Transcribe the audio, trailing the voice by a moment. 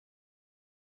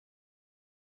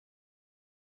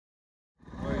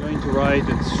to ride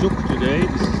at Sooke today.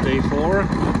 This is day 4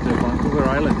 at the Vancouver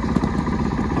Island.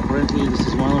 Apparently this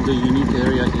is one of the unique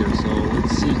area here, so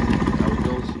let's see how it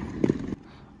goes.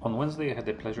 On Wednesday I had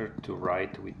the pleasure to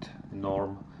ride with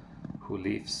Norm, who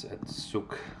lives at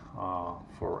Sooke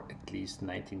for at least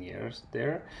 19 years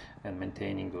there and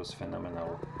maintaining those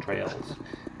phenomenal trails,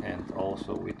 and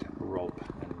also with Rob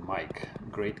and Mike,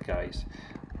 great guys.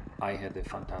 I had a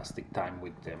fantastic time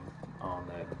with them on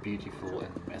a beautiful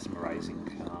and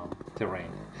mesmerizing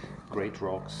terrain. Great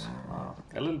rocks,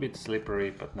 a little bit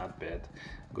slippery but not bad,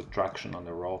 good traction on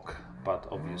the rock, but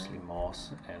obviously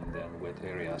moss, and then wet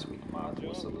areas with mud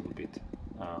was a little bit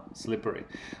slippery.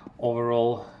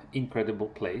 Overall, incredible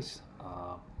place.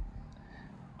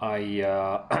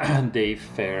 Dave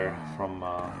Fair from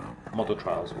Moto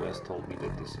Trials West told me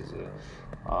that this is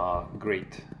a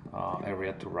great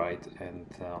area to ride and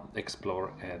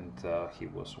explore, and he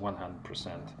was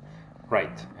 100%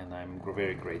 right, and I'm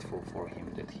very grateful for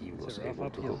him that he was able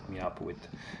to hook me up with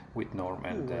Norm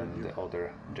and then the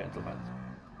other gentleman.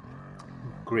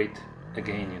 Great,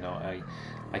 again, you know,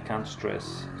 I can't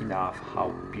stress enough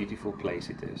how beautiful place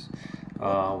it is,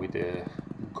 with the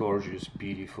gorgeous,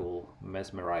 beautiful,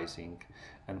 mesmerizing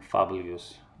and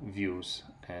fabulous views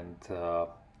and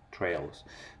trails.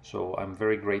 So I'm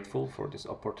very grateful for this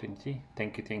opportunity.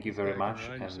 Thank you very much,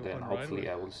 and then hopefully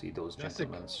I will see those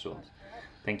gentlemen soon.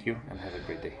 Thank you and have a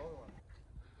great day.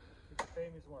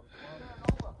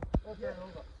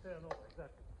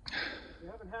 We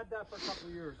haven't had that for a couple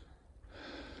of years.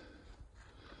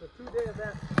 The 2-day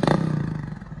event.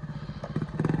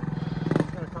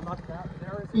 He's gonna come up that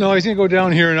there. No, he's gonna go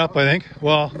down here and up, I think.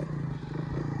 Well,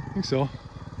 I think so.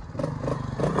 I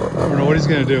don't know what he's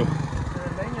gonna do.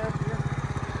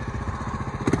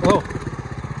 Oh.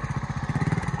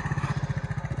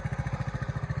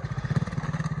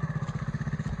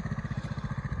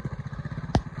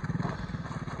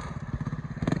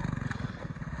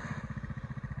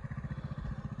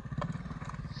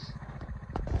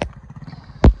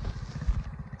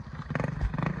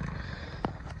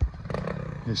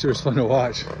 It sure is fun to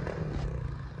watch.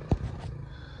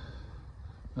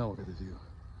 Now look at the view.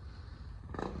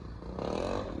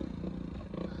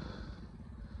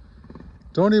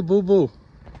 Tony Boo Boo.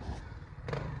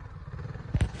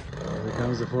 Here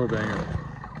comes the 4-banger.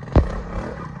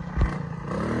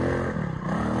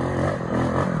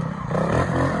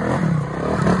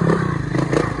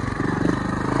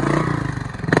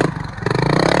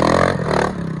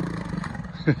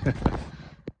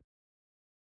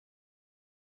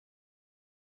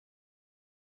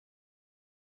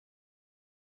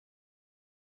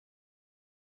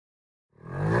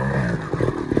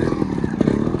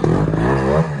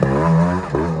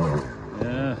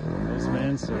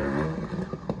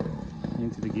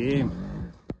 Into the game.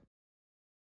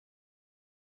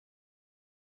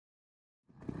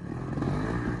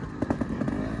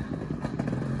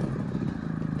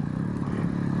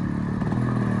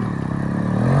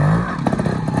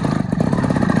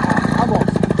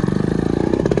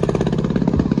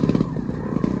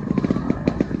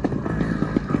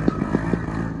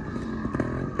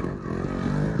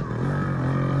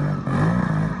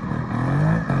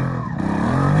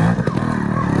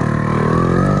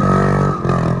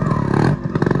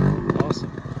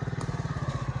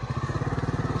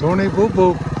 Tony Boo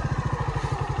Boo.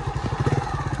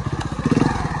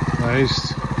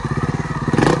 Nice.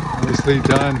 Nicely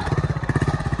done.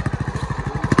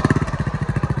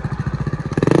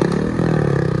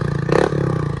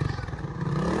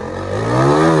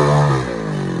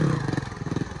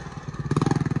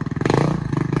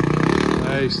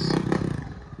 Nice.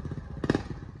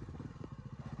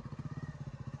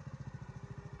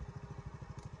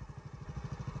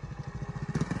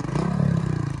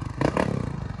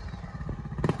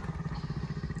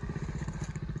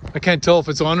 I can't tell if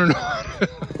it's on or not.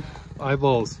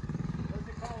 Eyeballs. What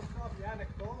does he call himself? Yannick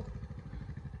Bo?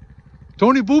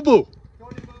 Tony Boo Boo.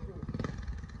 Tony Boo Boo.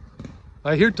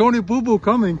 I hear Tony Boo Boo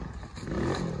coming.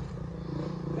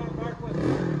 That mark was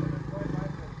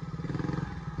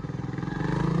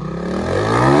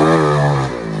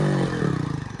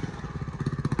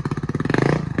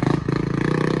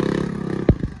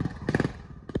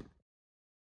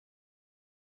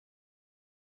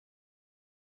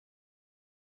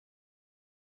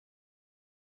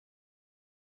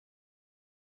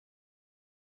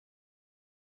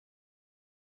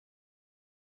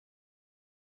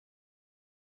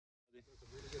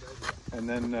And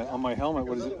then on my helmet,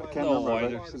 what is it? I can't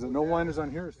remember. Is it no winders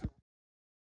on here?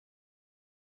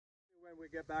 When we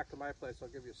get back to my place, I'll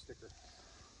give you a sticker.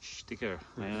 Sticker.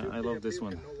 I love this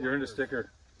one. You're into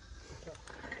sticker.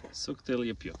 Sooke till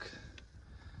you puke.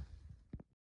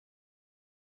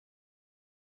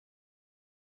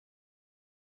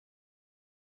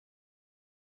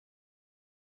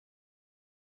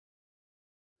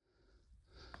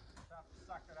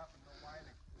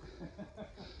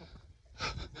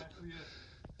 Exactly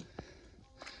it.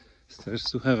 Stairs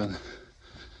to heaven.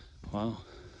 Wow.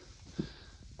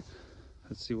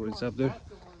 Let's see what is up there.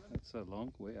 That's a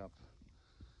long way up.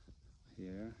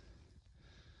 Here.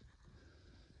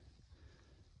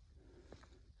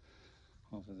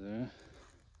 Over there.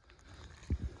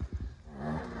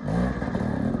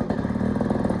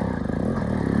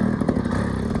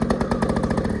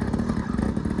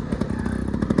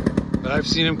 I've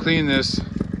seen him clean this. It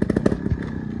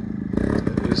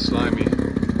is slimy.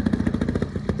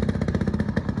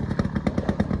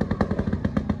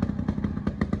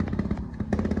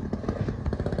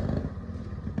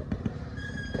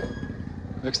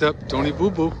 Next up, Tony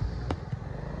Boo Boo.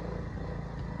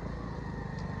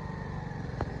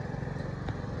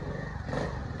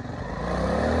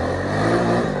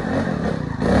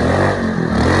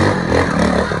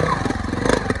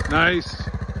 Nice.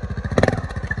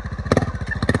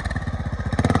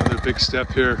 Another big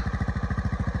step here.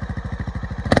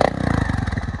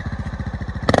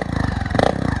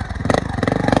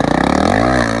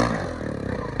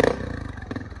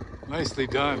 Nicely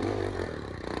done.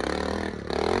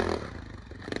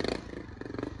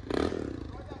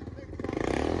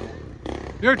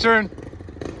 Your turn.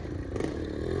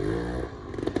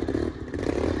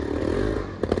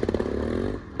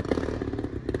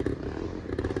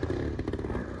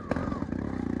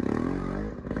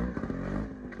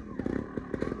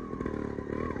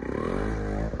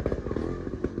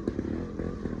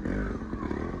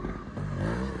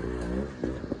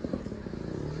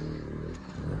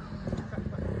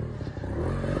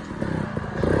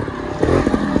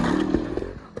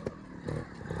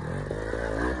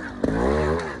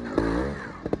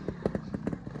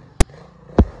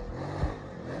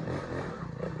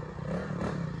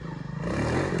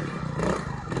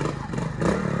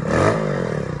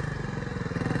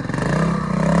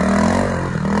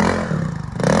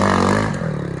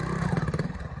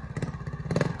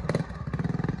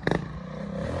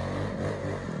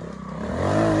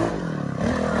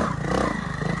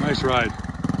 Nice ride.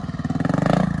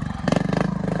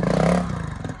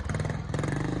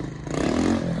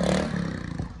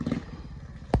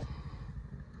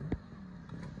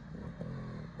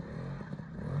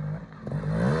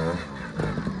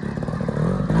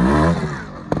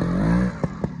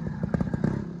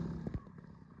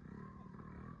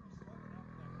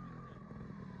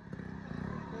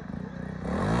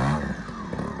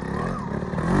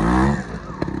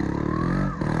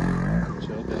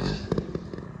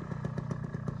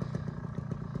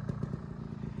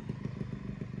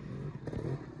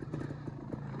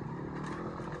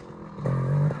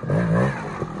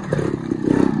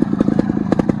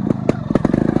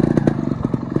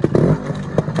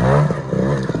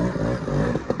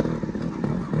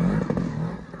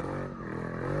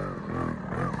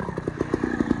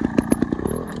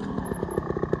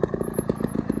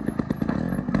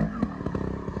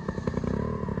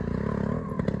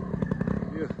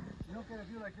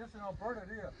 Like this in Alberta,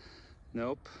 do you?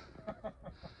 Nope.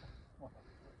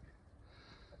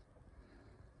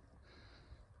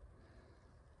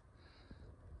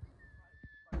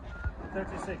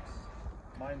 36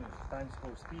 minus times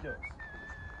 4 speedos.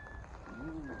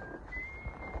 Ooh.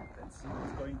 Let's see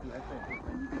what's going to happen. I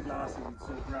need the glasses, it's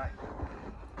so bright.